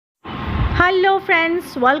Hello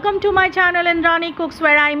friends, welcome to my channel Indrani Cooks,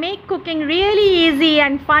 where I make cooking really easy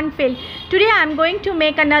and fun filled. Today I am going to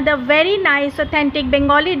make another very nice authentic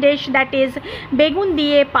Bengali dish, that is begun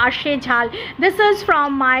diye Parshe jhal. This is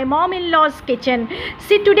from my mom-in-law's kitchen.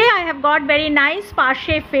 See, today I have got very nice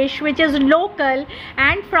Parshe fish which is local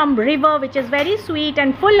and from river, which is very sweet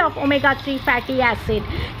and full of omega-3 fatty acid.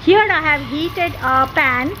 Here I have heated a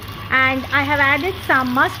pan and I have added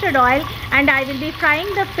some mustard oil, and I will be frying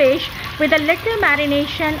the fish with a little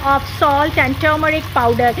marination of salt and turmeric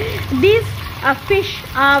powder. These fish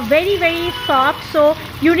are very soft, so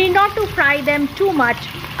you need not to fry them too much.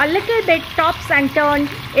 A little bit tops and turn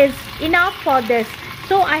is enough for this.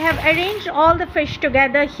 So I have arranged all the fish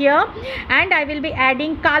together here, and I will be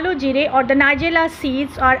adding kalo jire or the Nigella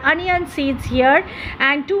seeds or onion seeds here,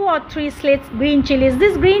 and 2 or 3 slits green chillies.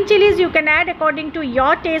 This green chillies you can add according to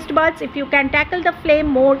your taste buds. If you can tackle the flame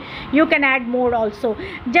more, you can add more also.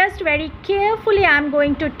 Just very carefully I am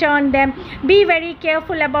going to turn them. Be very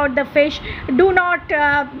careful about the fish. Do not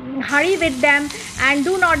hurry with them, and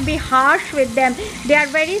do not be harsh with them. They are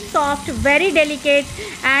very soft, very delicate,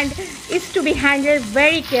 and is to be handled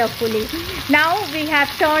very carefully. Now we have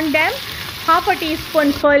turned them. Half a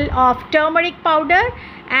teaspoonful of turmeric powder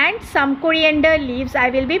and some coriander leaves I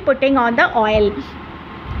will be putting on the oil.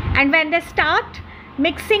 And when they start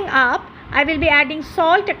mixing up, I will be adding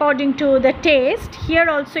salt according to the taste. Here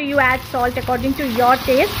also you add salt according to your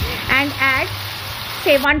taste, and add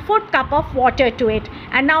say 1/4 cup of water to it.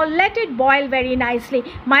 And now let it boil very nicely.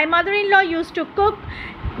 My mother-in-law used to cook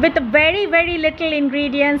with very little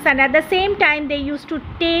ingredients, and at the same time they used to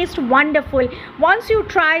taste wonderful. Once you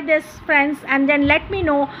try this, friends, and then let me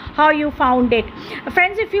know how you found it.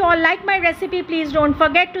 Friends, if you all like my recipe, please don't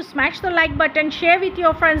forget to smash the like button, share with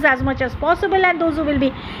your friends as much as possible, and those who will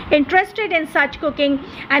be interested in such cooking,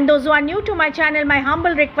 and those who are new to my channel, my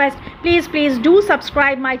humble request, please do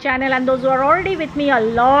subscribe my channel, and those who are already with me, a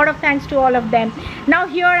lot of thanks to all of them. Now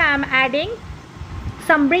here I am adding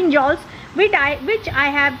some brinjals which I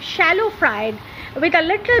have shallow fried with a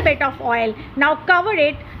little bit of oil. Now cover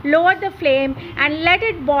it, lower the flame, and let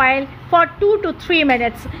it boil for 2 to 3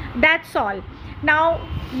 minutes. That's all. Now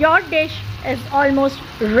your dish is almost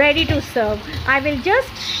ready to serve. I will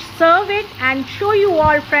just serve it and show you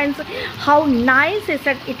all, friends, how nice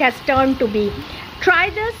it has turned to be. Try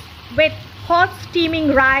this with hot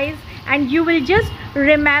steaming rice, and you will just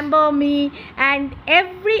remember me, and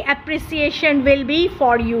every appreciation will be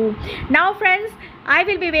for you. Now friends, I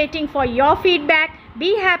will be waiting for your feedback.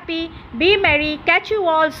 Be happy, be merry. Catch you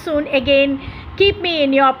all soon again. Keep me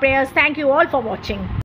in your prayers. Thank you all for watching.